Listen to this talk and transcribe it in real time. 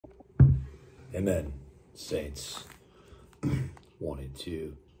Amen, saints. Wanted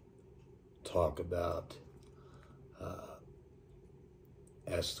to talk about,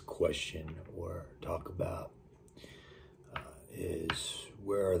 ask the question or talk about is,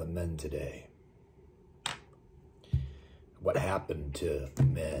 where are the men today? What happened to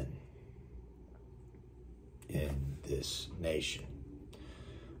men in this nation?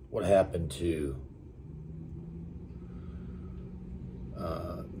 What happened to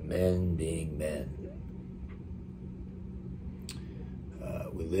men being men?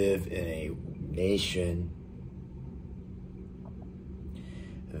 We live in a nation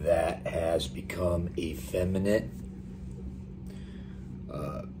that has become effeminate.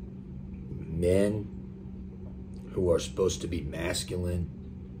 Men who are supposed to be masculine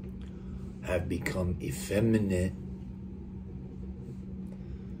have become effeminate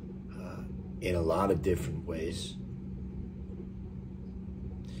in a lot of different ways.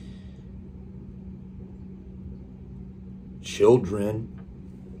 Children,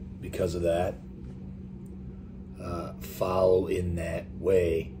 because of that, follow in that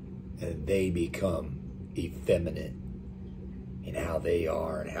way, and they become effeminate in how they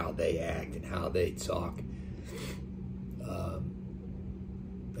are and how they act and how they talk.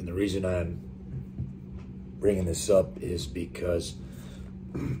 And the reason I'm bringing this up is because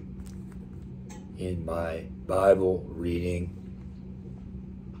in my Bible reading,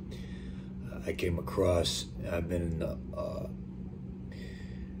 I came across, I've been in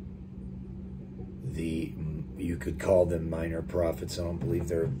you could call them minor prophets. I don't believe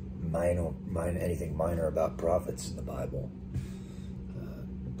they're anything minor about prophets in the Bible.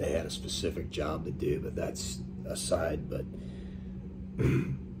 They had a specific job to do, but that's aside. But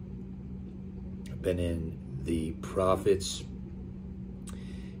I've been in the prophets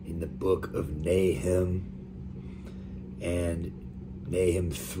in the book of Nahum, and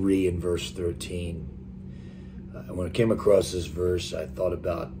Nahum 3 and verse 13. When I came across this verse, I thought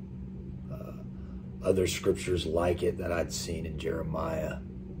about other scriptures like it that I'd seen in Jeremiah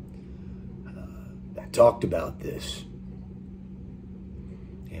that talked about this.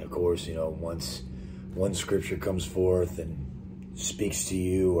 And of course, you know, once one scripture comes forth and speaks to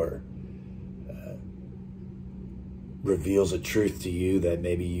you or reveals a truth to you that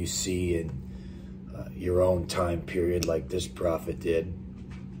maybe you see in your own time period, like this prophet did,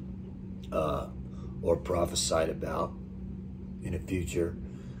 or prophesied about in the future,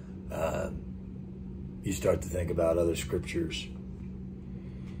 you start to think about other scriptures.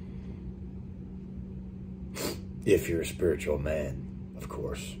 If you're a spiritual man, of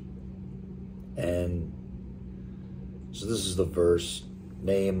course. And so this is the verse,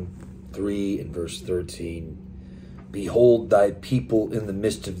 Nahum 3 and verse 13. Behold, thy people in the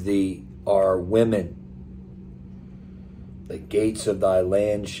midst of thee are women. The gates of thy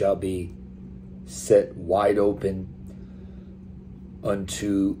land shall be set wide open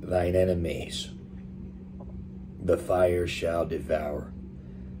unto thine enemies. The fire shall devour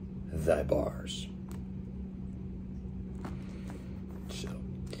thy bars. So,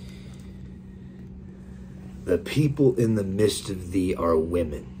 the people in the midst of thee are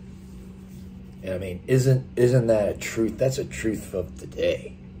women. And I mean, isn't that a truth? That's a truth of the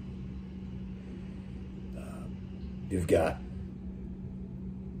day. You've got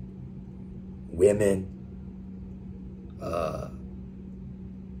women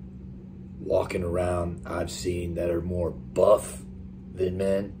walking around, I've seen, that are more buff than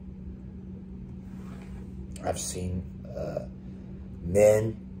men. I've seen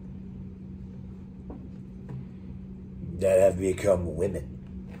men that have become women.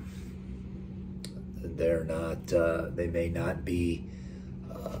 They're not, they may not be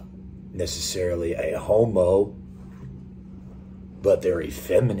necessarily a homo, but they're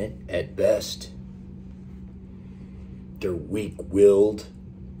effeminate at best. They're weak-willed.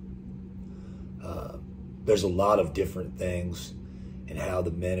 There's a lot of different things in how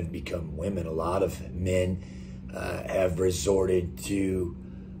the men have become women. A lot of men have resorted to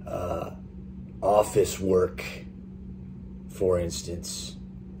office work, for instance.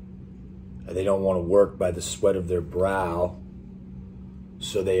 They don't want to work by the sweat of their brow,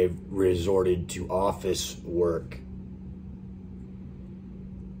 so they've resorted to office work.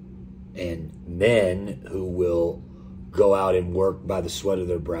 And men who will go out and work by the sweat of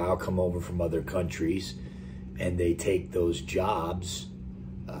their brow come over from other countries, and they take those jobs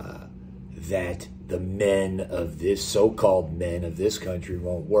that the men of this, so-called men of this country,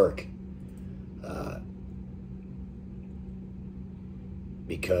 won't work.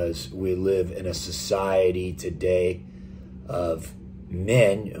 Because we live in a society today of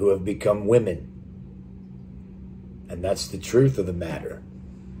men who have become women. And that's the truth of the matter.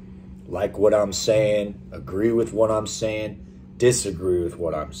 like what I'm saying, agree with what I'm saying, disagree with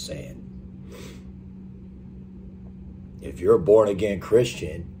what I'm saying. If you're a born-again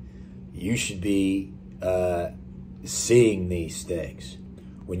Christian, you should be seeing these things.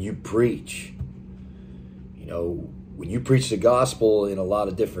 When you preach, you know, when you preach the gospel in a lot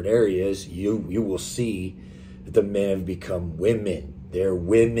of different areas, you will see that the men have become women. Their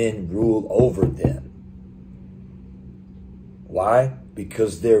women rule over them. Why?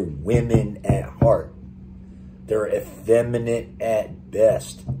 Because they're women at heart. They're effeminate at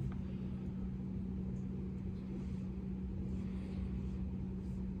best.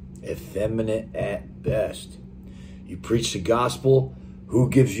 Effeminate at best. You preach the gospel, who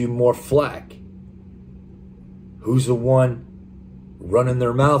gives you more flack? Who's the one running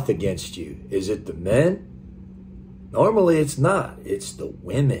their mouth against you? Is it the men? Normally it's not. It's the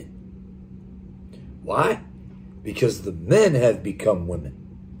women. Why? Because the men have become women.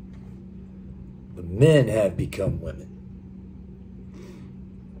 The men have become women.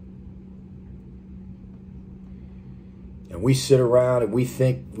 And we sit around and we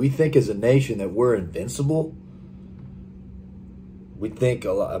think as a nation that we're invincible. We think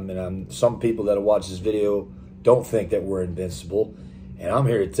a lot. I mean, some people that watch this video don't think that we're invincible. And I'm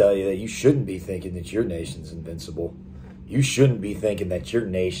here to tell you that you shouldn't be thinking that your nation's invincible. You shouldn't be thinking that your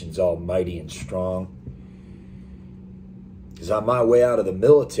nation's almighty and strong. Because on my way out of the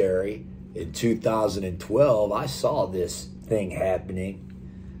military in 2012, I saw this thing happening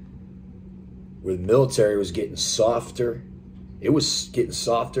where the military was getting softer. It was getting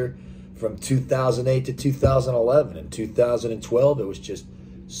softer from 2008 to 2011. In 2012, it was just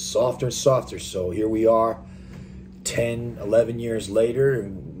softer and softer. So here we are 10, 11 years later.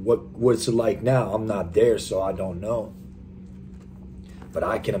 And what's it like now? I'm not there, so I don't know. But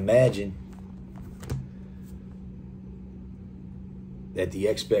I can imagine that the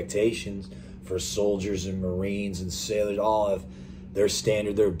expectations for soldiers and Marines and sailors all have their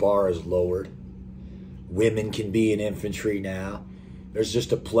standard, their bar is lowered. Women can be in infantry now. There's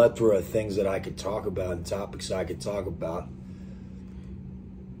just a plethora of things that I could talk about and topics I could talk about.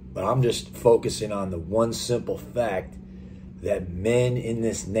 But I'm just focusing on the one simple fact that men in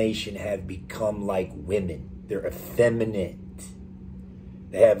this nation have become like women. They're effeminate.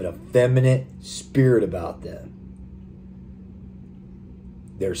 They have an effeminate spirit about them.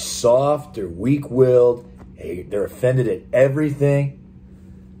 They're soft, they're weak-willed, they're offended at everything.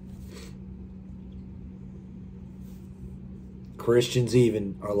 Christians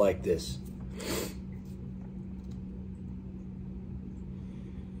even are like this.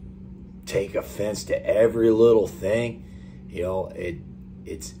 Take offense to every little thing. You know,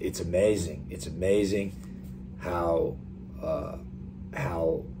 it's amazing. It's amazing how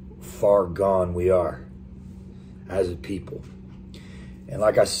far gone we are as a people. And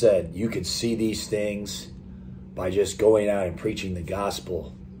like I said, you can see these things by just going out and preaching the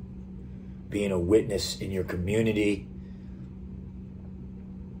gospel, being a witness in your community,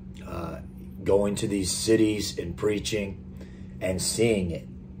 going to these cities and preaching and seeing it.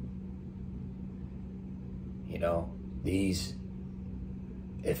 You know, these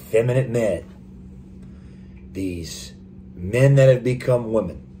effeminate men, these men that have become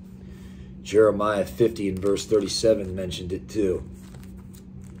women. Jeremiah 50 and verse 37 mentioned it too.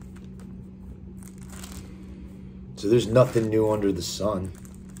 So there's nothing new under the sun.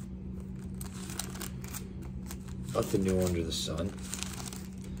 Nothing new under the sun.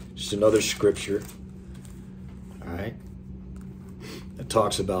 Just another scripture. All right. That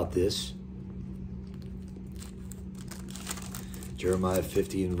talks about this. Jeremiah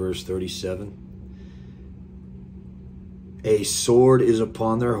 50 and verse 37. A sword is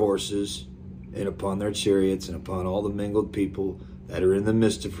upon their horses and upon their chariots and upon all the mingled people that are in the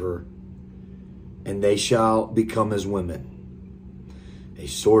midst of her, and they shall become as women. A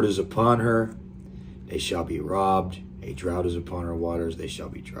sword is upon her, they shall be robbed. A drought is upon her waters, they shall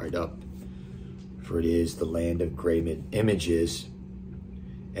be dried up. For it is the land of graven images,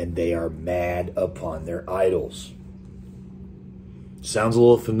 and they are mad upon their idols. Sounds a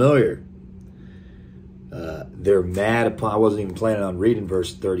little familiar. They're mad upon, I wasn't even planning on reading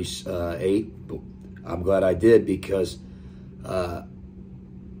verse 38, but I'm glad I did, because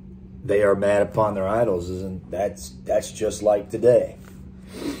they are mad upon their idols. Isn't that's just like today.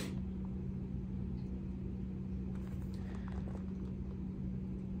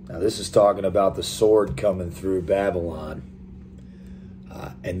 Now this is talking about the sword coming through Babylon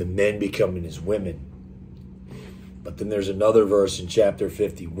and the men becoming as women. But then there's another verse in chapter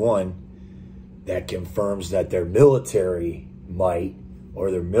 51 that confirms that their military might,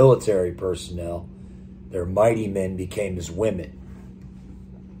 or their military personnel, their mighty men became as women.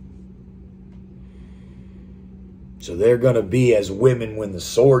 So they're going to be as women when the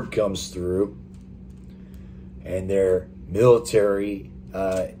sword comes through. And their military,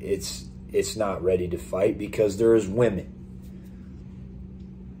 it's not ready to fight because there is women.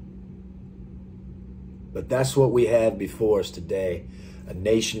 But that's what we have before us today. A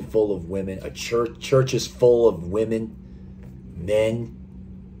nation full of women. A churches full of women. Men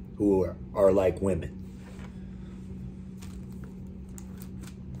who are like women.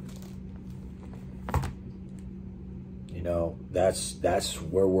 You know, that's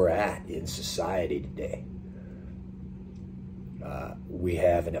where we're at in society today. We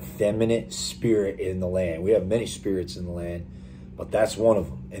have an effeminate spirit in the land. We have many spirits in the land, but that's one of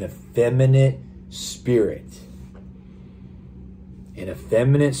them. An effeminate spirit. An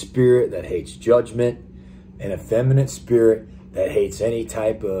effeminate spirit that hates judgment. An effeminate spirit that hates any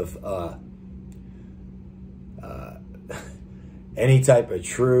type of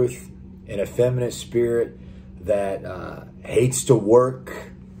truth. An effeminate spirit that hates to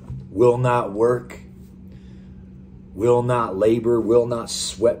work, will not labor, will not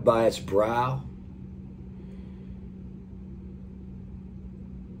sweat by its brow.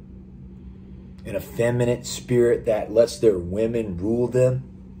 An effeminate spirit that lets their women rule them.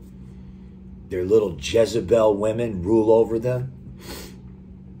 Their little Jezebel women rule over them.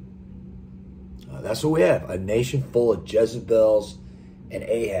 That's what we have. A nation full of Jezebels and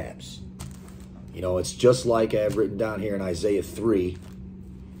Ahabs. You know, it's just like I've written down here in Isaiah 3.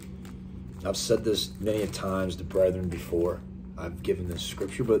 I've said this many times to brethren before. I've given this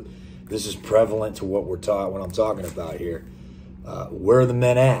scripture, but this is prevalent to what what I'm talking about here. Where are the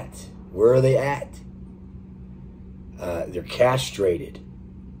men at? Where are they at? They're castrated.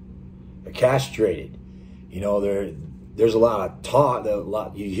 They're castrated. You know, there's a lot of talk.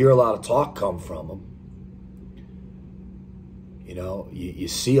 You hear a lot of talk come from them. You know, you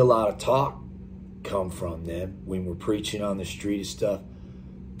see a lot of talk come from them when we're preaching on the street and stuff.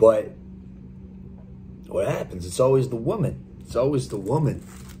 But what happens? It's always the woman. It's always the woman.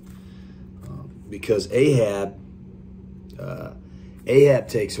 Because Ahab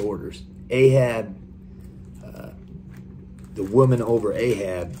takes orders. Ahab, the woman over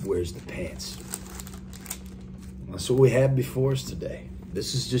Ahab wears the pants. That's what we have before us today.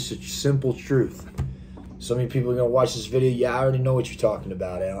 This is just a simple truth. So many people are going to watch this video. Yeah, I already know what you're talking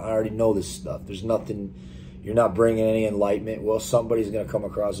about. I already know this stuff. There's nothing, you're not bringing any enlightenment. Well, somebody's going to come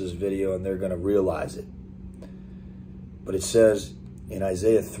across this video and they're going to realize it. But it says in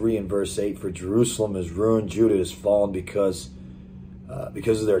Isaiah 3 and verse 8, for Jerusalem is ruined, Judah is fallen because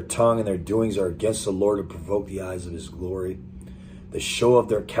of their tongue and their doings are against the Lord to provoke the eyes of his glory. The show of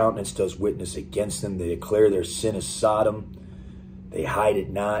their countenance does witness against them. They declare their sin as Sodom. They hide it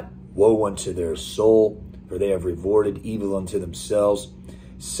not. Woe unto their soul, for they have rewarded evil unto themselves.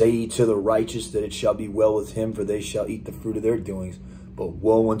 Say ye to the righteous that it shall be well with him, for they shall eat the fruit of their doings. But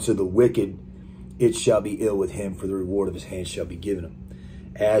woe unto the wicked, it shall be ill with him, for the reward of his hand shall be given him.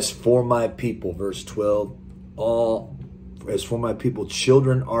 As for my people, verse 12, as for my people,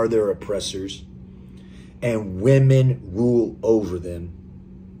 children are their oppressors, and women rule over them.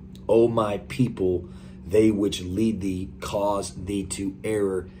 O my people, they which lead thee cause thee to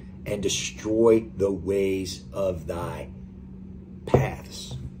error, and destroy the ways of thy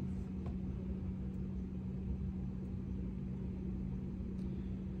paths.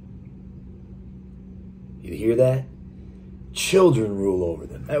 You hear that? Children rule over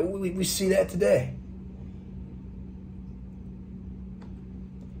them. We see that today.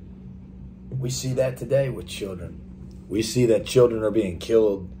 We see that today with children. We see that children are being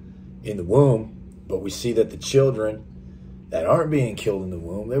killed in the womb, but we see that the children that aren't being killed in the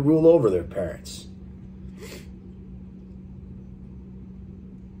womb, they rule over their parents.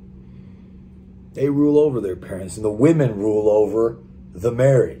 They rule over their parents, and the women rule over the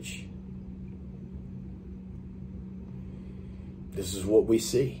marriage. This is what we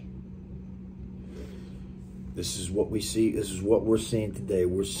see. This is what we see. This is what we're seeing today.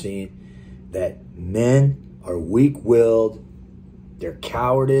 We're seeing that men are weak-willed. They're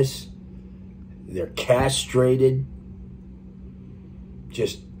cowardice. They're castrated.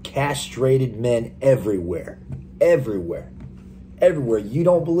 Just castrated men everywhere. Everywhere. Everywhere. You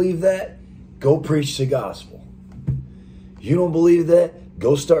don't believe that? Go preach the gospel. You don't believe that?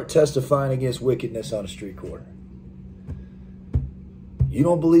 Go start testifying against wickedness on a street corner. You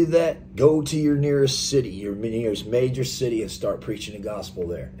don't believe that? Go to your nearest city, your nearest major city, and start preaching the gospel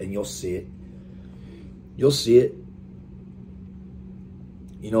there. And you'll see it. You'll see it.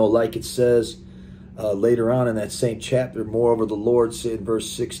 You know, like it says later on in that same chapter, moreover the Lord said in verse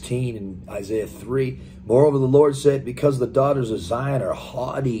 16 in Isaiah 3, moreover the Lord said, because the daughters of Zion are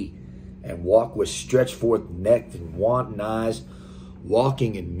haughty, and walk with stretched forth neck and wanton eyes,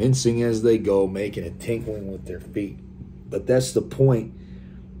 walking and mincing as they go, making a tinkling with their feet. But that's the point.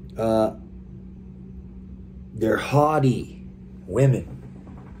 They're haughty. Women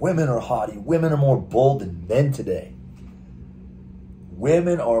are haughty. Women are more bold than men today.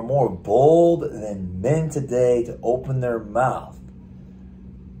 Women are more bold than men today to open their mouth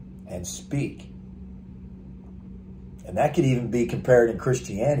and speak. And that could even be compared in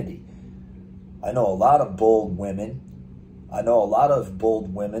Christianity. I know a lot of bold women. I know a lot of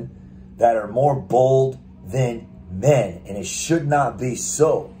bold women that are more bold than men. And it should not be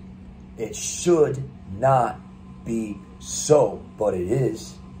so. It should not be so. But it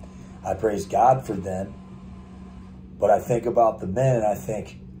is. I praise God for them. But I think about the men and I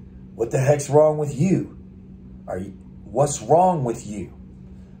think, what the heck's wrong with you? What's wrong with you?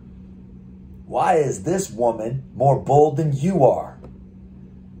 Why is this woman more bold than you are?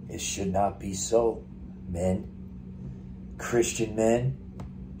 It should not be so, men. Christian men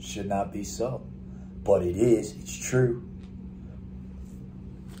should not be so. But it is. It's true.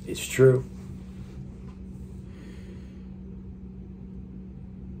 It's true.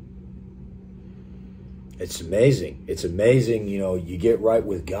 It's amazing. It's amazing, you know, you get right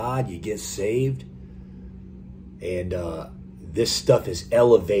with God, you get saved, and this stuff is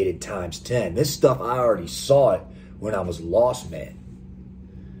elevated times 10. This stuff, I already saw it when I was lost, man.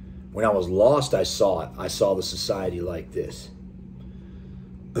 When I was lost, I saw it. I saw the society like this.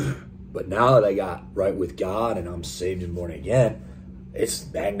 But now that I got right with God and I'm saved and born again, it's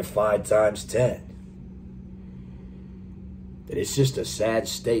magnified times 10. That it's just a sad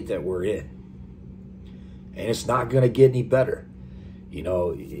state that we're in. And it's not going to get any better. You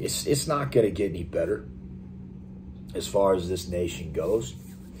know, it's not going to get any better as far as this nation goes.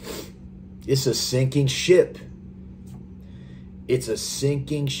 It's a sinking ship. It's a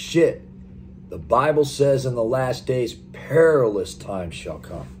sinking ship. The Bible says in the last days, perilous times shall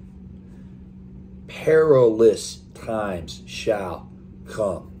come. Perilous times shall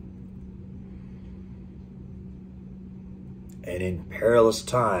come. And in perilous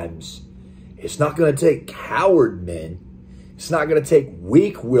times, it's not going to take coward men. It's not going to take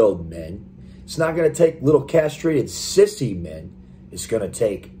weak-willed men. It's not going to take little castrated sissy men. It's going to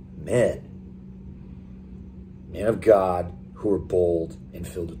take men. Men of God who are bold and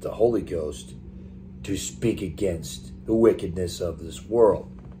filled with the Holy Ghost to speak against the wickedness of this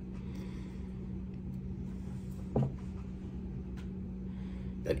world.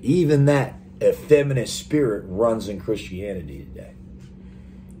 That even that effeminate spirit runs in Christianity today.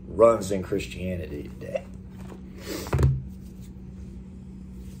 Runs in Christianity today.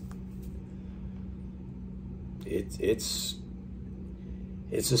 It's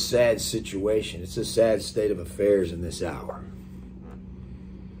a sad situation. It's a sad state of affairs in this hour.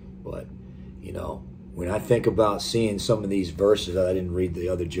 But, you know, when I think about seeing some of these verses, I didn't read the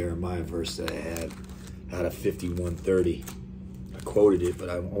other Jeremiah verse that I had out of 51:30. I quoted it, but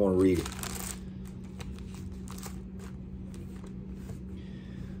I want to read it.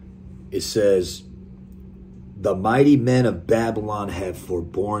 It says, "The mighty men of Babylon have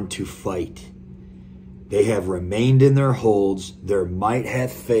forborne to fight. They have remained in their holds. Their might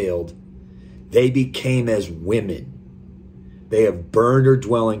hath failed. They became as women. They have burned her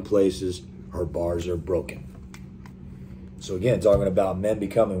dwelling places. Her bars are broken." So again, talking about men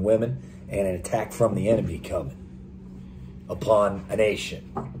becoming women and an attack from the enemy coming upon a nation.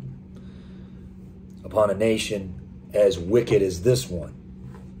 Upon a nation as wicked as this one.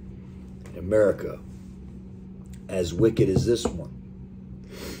 America, as wicked as this one.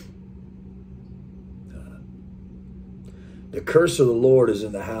 The curse of the Lord is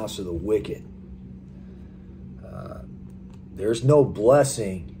in the house of the wicked. There's no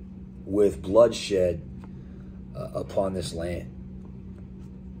blessing with bloodshed upon this land.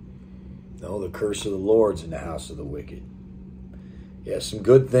 No, the curse of the Lord's in the house of the wicked. Yes, some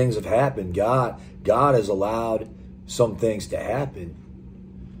good things have happened. God has allowed some things to happen.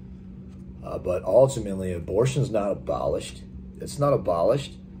 But ultimately, abortion's not abolished. It's not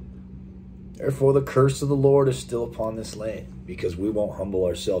abolished. Therefore, the curse of the Lord is still upon this land because we won't humble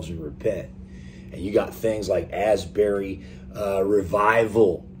ourselves and repent. And you got things like Asbury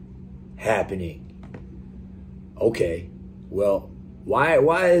revival happening. Okay, well,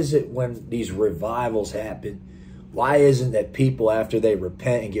 why is it when these revivals happen, why isn't that people after they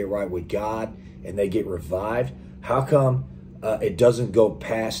repent and get right with God and they get revived, how come it doesn't go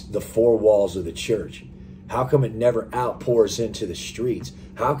past the four walls of the church? How come it never outpours into the streets?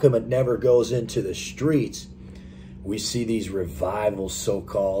 How come it never goes into the streets? We see these revivals,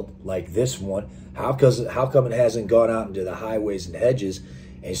 so-called, like this one. How come it hasn't gone out into the highways and hedges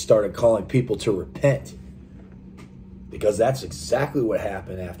and started calling people to repent. Because that's exactly what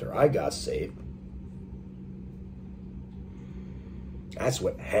happened after I got saved. That's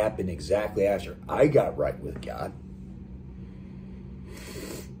what happened exactly after I got right with God.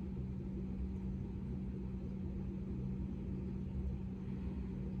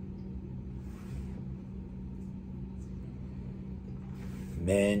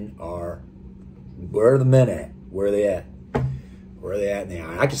 Men are, where are the men at? Where are they at? Where are they at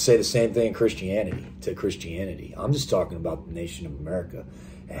now? I could say the same thing to Christianity. I'm just talking about the nation of America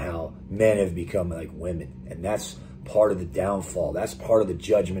and how men have become like women. And that's part of the downfall. That's part of the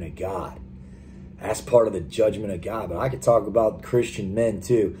judgment of God. That's part of the judgment of God. But I could talk about Christian men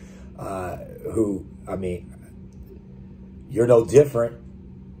too, who, I mean, you're no different.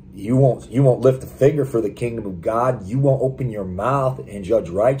 You won't lift a finger for the kingdom of God. You won't open your mouth and judge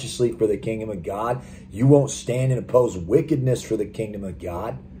righteously for the kingdom of God. You won't stand and oppose wickedness for the kingdom of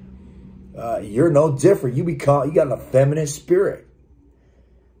God. You're no different. You got an effeminate spirit.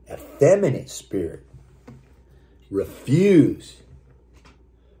 Effeminate spirit. Refuse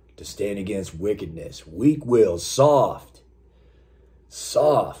to stand against wickedness. Weak-willed, soft,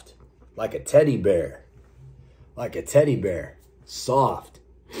 like a teddy bear, soft.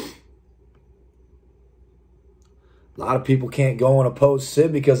 A lot of people can't go and oppose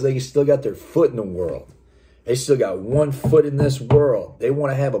sin because they still got their foot in the world. They still got one foot in this world. They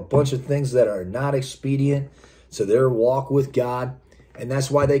want to have a bunch of things that are not expedient to their walk with God. And that's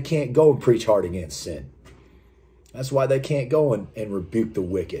why they can't go and preach hard against sin. That's why they can't go and rebuke the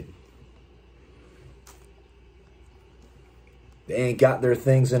wicked. They ain't got their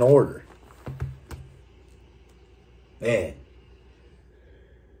things in order. Man.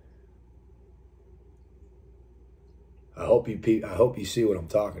 I hope you see what I'm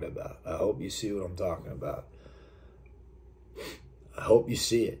talking about. I hope you see what I'm talking about. I hope you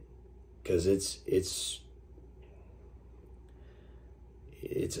see it, because it's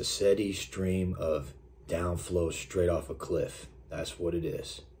a steady stream of downflow straight off a cliff. That's what it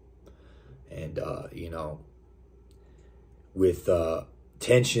is. And you know, with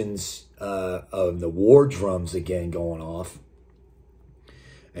tensions of the war drums again going off,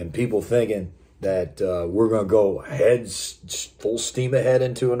 and people thinking that we're going to go full steam ahead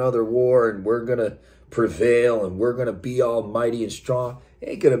into another war, and we're going to prevail, and we're going to be all mighty and strong.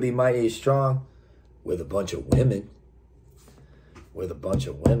 Ain't going to be mighty and strong with a bunch of women. With a bunch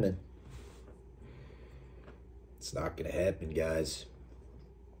of women. It's not going to happen, guys.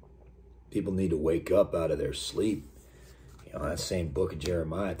 People need to wake up out of their sleep. You know, that same book of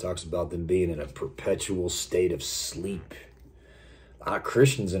Jeremiah talks about them being in a perpetual state of sleep. A lot of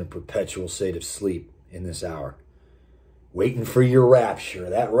Christians in a perpetual state of sleep in this hour. Waiting for your rapture.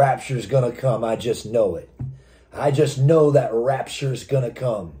 That rapture is going to come. I just know it. I just know that rapture is going to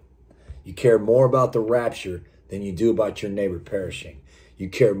come. You care more about the rapture than you do about your neighbor perishing. You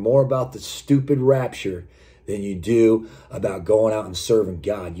care more about the stupid rapture than you do about going out and serving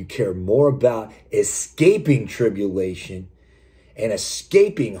God. You care more about escaping tribulation and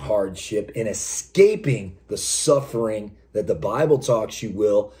escaping hardship and escaping the suffering that the Bible talks you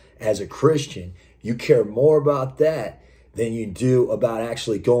will as a Christian. You care more about that than you do about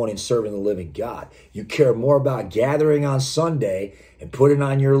actually going and serving the living God. You care more about gathering on Sunday and putting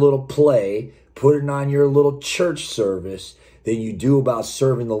on your little play, putting on your little church service, than you do about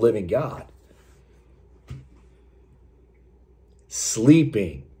serving the living God.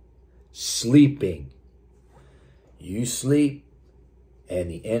 Sleeping. You sleep,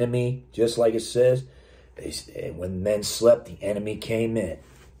 and the enemy, just like it says, when men slept, the enemy came in.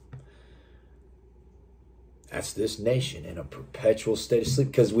 That's this nation in a perpetual state of sleep,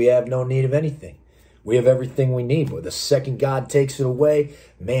 because we have no need of anything. We have everything we need. But the second God takes it away,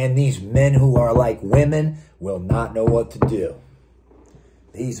 man, these men who are like women will not know what to do.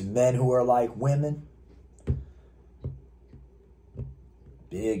 These men who are like women,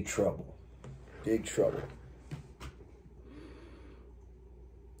 big trouble. Big trouble.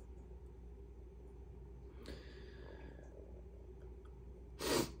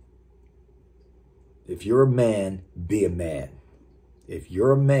 If you're a man, be a man. If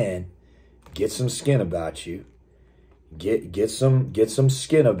you're a man, get some skin about you. Get some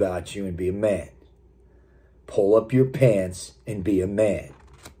skin about you and be a man. Pull up your pants and be a man.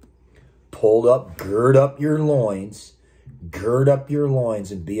 Gird up your loins. Gird up your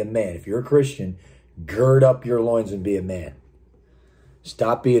loins and be a man. If you're a Christian, gird up your loins and be a man.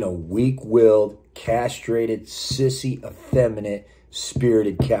 Stop being a weak-willed, castrated, sissy, effeminate,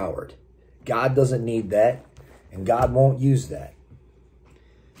 spirited coward. God doesn't need that, and God won't use that.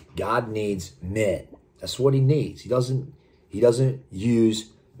 God needs men. That's what he needs. He He doesn't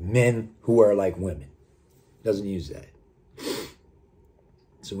use men who are like women. He doesn't use that.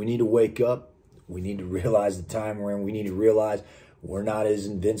 So we need to wake up. We need to realize the time we're in. We need to realize we're not as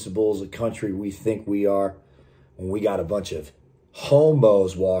invincible as a country we think we are, when we got a bunch of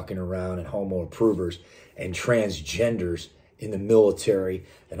homos walking around and homo approvers and transgenders in the military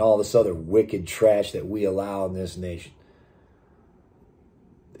and all this other wicked trash that we allow in this nation.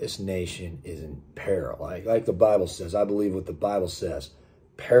 This nation is in peril. Like the Bible says, I believe what the Bible says.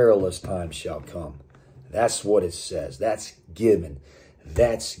 Perilous times shall come. That's what it says. That's given.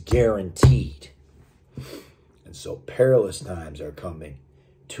 That's guaranteed. And so perilous times are coming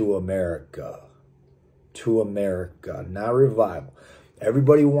to America. To America. Not revival.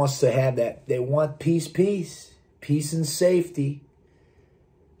 Everybody wants to have that. They want peace, peace. Peace and safety.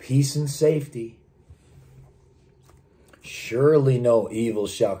 Peace and safety. Surely no evil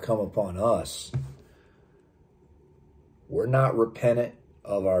shall come upon us. We're not repentant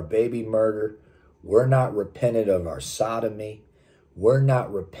of our baby murder. We're not repentant of our sodomy. We're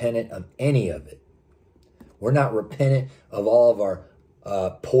not repentant of any of it. We're not repentant of all of our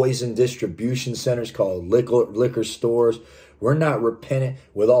poison distribution centers called liquor stores. We're not repentant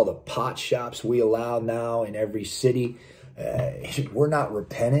with all the pot shops we allow now in every city. We're not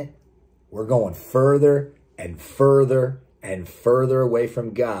repentant. We're going further and further and further away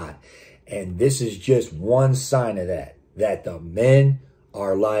from God. And this is just one sign of that. That the men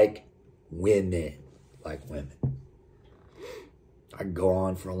are like women. Like women. I could go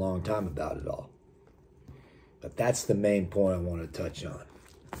on for a long time about it all. But that's the main point I want to touch on.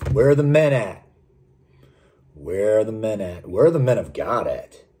 Where are the men at? Where are the men at? Where are the men of God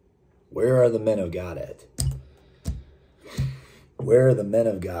at? Where are the men of God at? Where are the men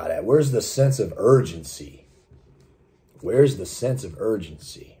of God at? Where's the sense of urgency? Where's the sense of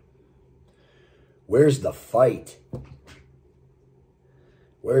urgency? Where's the fight?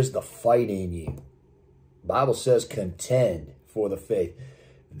 Where's the fight in you? The Bible says contend for the faith.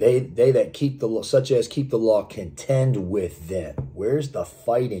 They that keep the law, such as keep the law, contend with them. Where's the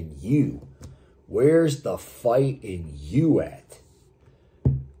fight in you? Where's the fight in you at?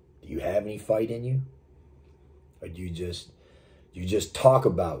 Do you have any fight in you? Or do you just talk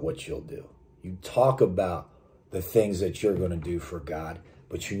about what you'll do? You talk about the things that you're going to do for God,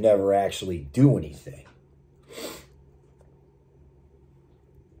 but you never actually do anything.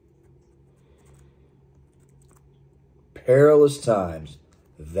 Perilous times.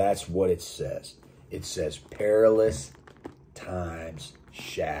 That's what it says. It says perilous times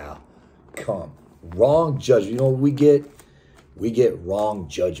shall come. Wrong judgment. You know what we get? We get wrong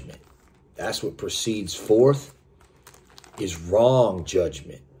judgment. That's what proceeds forth is wrong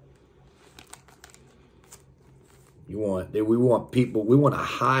judgment. We want people, we want to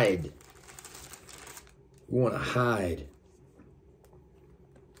hide. We want to hide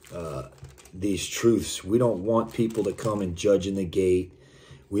these truths. We don't want people to come and judge in the gate.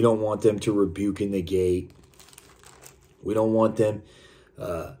 We don't want them to rebuke in the gate. We don't want them,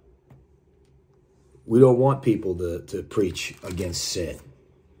 we don't want people to preach against sin.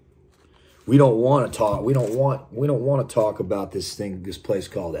 We don't want to talk. We don't want to talk about this place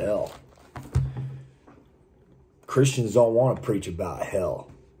called hell. Christians don't want to preach about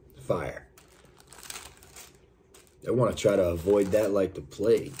hell, fire. They want to try to avoid that like the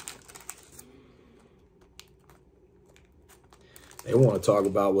plague. They want to talk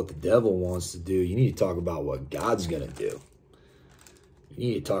about what the devil wants to do. You need to talk about what God's going to do. You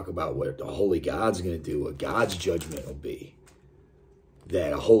need to talk about what the holy God's going to do, what God's judgment will be.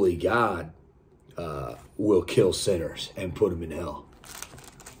 That a holy God will kill sinners and put them in hell.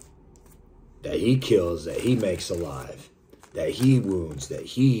 That he kills, that he makes alive, that he wounds, that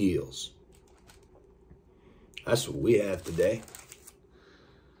he heals. That's what we have today.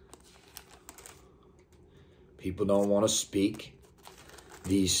 People don't want to speak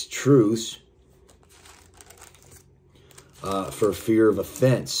these truths for fear of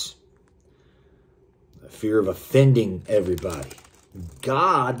offense, fear of offending everybody.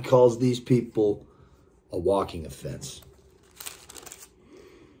 God calls these people a walking offense.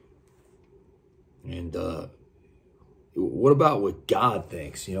 And what about what God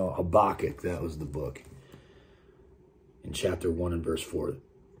thinks? You know, Habakkuk, that was the book. In chapter 1 and verse 4.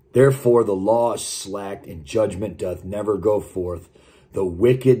 Therefore the law is slacked, and judgment doth never go forth. The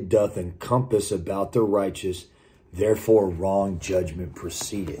wicked doth encompass about the righteous. Therefore wrong judgment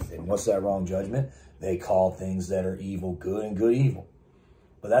proceedeth. And what's that wrong judgment? They call things that are evil good and good evil.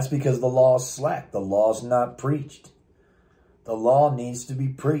 But that's because the law is slack. The law is not preached. The law needs to be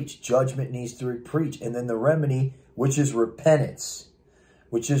preached. Judgment needs to be preached. And then the remedy, which is repentance.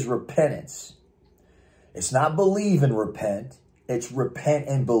 Which is repentance. It's not believe and repent. It's repent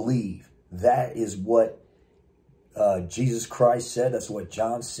and believe. That is what Jesus Christ said. That's what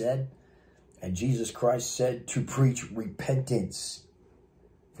John said. And Jesus Christ said to preach repentance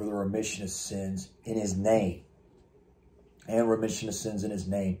for the remission of sins in his name. And remission of sins in his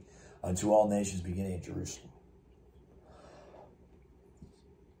name unto all nations beginning at Jerusalem.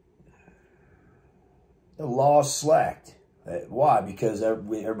 The law slacked. Why? Because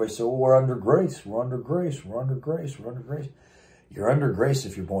everybody said, well, we're under grace. We're under grace. We're under grace. We're under grace. You're under grace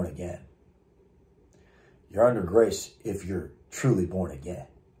if you're born again. You're under grace if you're truly born again.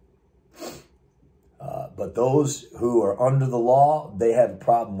 But those who are under the law, they have a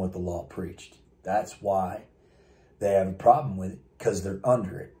problem with the law preached. That's why they have a problem with it, because they're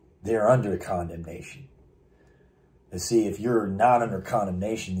under it. They're under condemnation. And see, if you're not under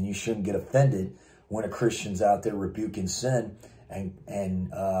condemnation, then you shouldn't get offended when a Christian's out there rebuking sin and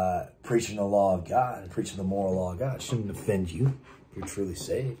preaching the law of God and preaching the moral law of God. It shouldn't offend you if you're truly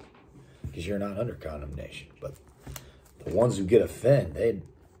saved, because you're not under condemnation. But the ones who get offended,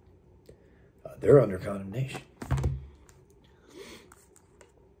 they're under condemnation.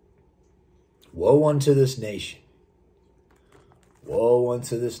 Woe unto this nation. Woe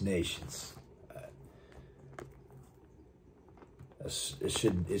unto this nation. It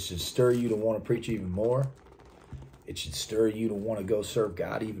should stir you to want to preach even more. It should stir you to want to go serve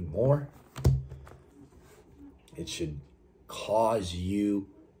God even more. It should cause you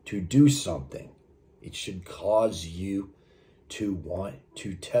to do something. It should cause you to want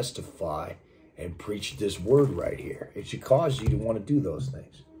to testify and preach this word right here. It should cause you to want to do those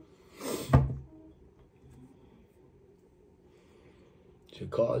things. It should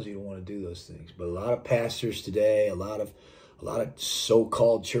cause you to want to do those things. But a lot of pastors today, a lot of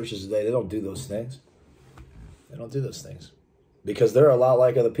so-called churches today, they don't do those things. They don't do those things. Because they're a lot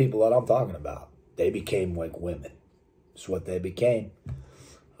like other people that I'm talking about. They became like women. That's what they became.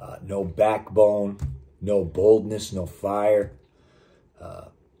 No backbone, no boldness, no fire.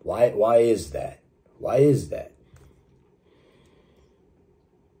 Why is that? Why is that?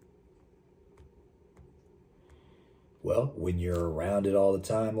 Well, when you're around it all the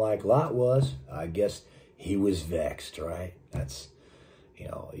time like Lot was, I guess he was vexed, right? That's, you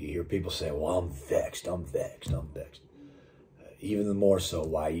hear people say, well, I'm vexed, I'm vexed, I'm vexed. Even the more so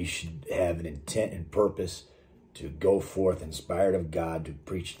why you should have an intent and purpose to go forth inspired of God to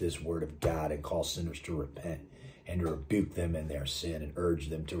preach this word of God and call sinners to repent and to rebuke them in their sin and urge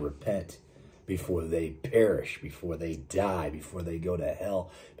them to repent before they perish, before they die, before they go to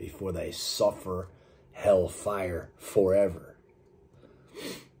hell, before they suffer hell fire forever.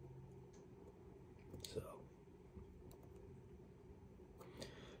 So,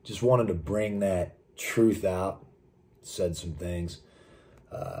 just wanted to bring that truth out. Said some things.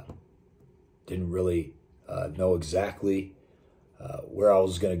 Didn't really know exactly where I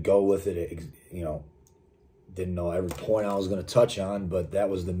was going to go with it. Didn't know every point I was going to touch on, but that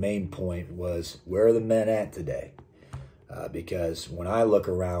was the main point, was where are the men at today? Because when I look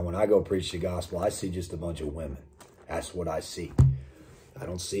around, when I go preach the gospel, I see just a bunch of women. That's what I see. I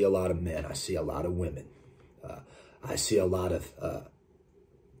don't see a lot of men. I see a lot of women. I see a lot of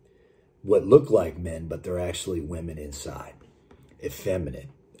what look like men, but they're actually women inside. Effeminate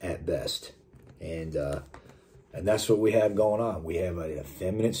at best. And that's what we have going on. We have an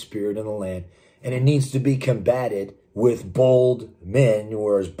effeminate spirit in the land, and it needs to be combated with bold men who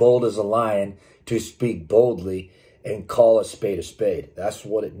are as bold as a lion to speak boldly and call a spade a spade. That's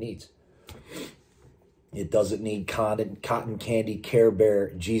what it needs. It doesn't need cotton candy, Care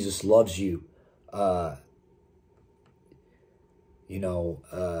Bear, Jesus loves you, and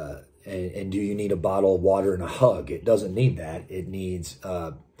do you need a bottle of water and a hug? It doesn't need that. It needs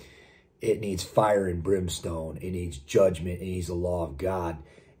fire and brimstone. It needs judgment. It needs the law of God.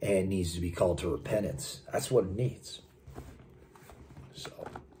 And it needs to be called to repentance. That's what it needs. So,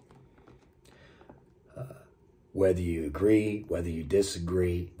 whether you agree, whether you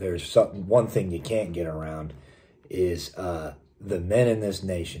disagree, there's one thing you can't get around is the men in this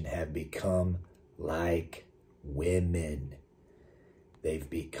nation have become like women. They've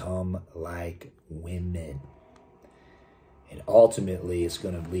become like women. And ultimately, it's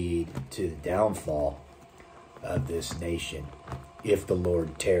going to lead to the downfall of this nation if the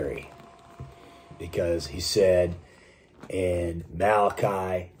Lord tarry. Because he said in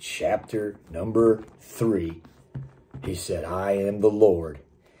Malachi chapter number 3, he said, I am the Lord,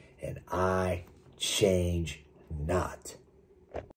 and I change not.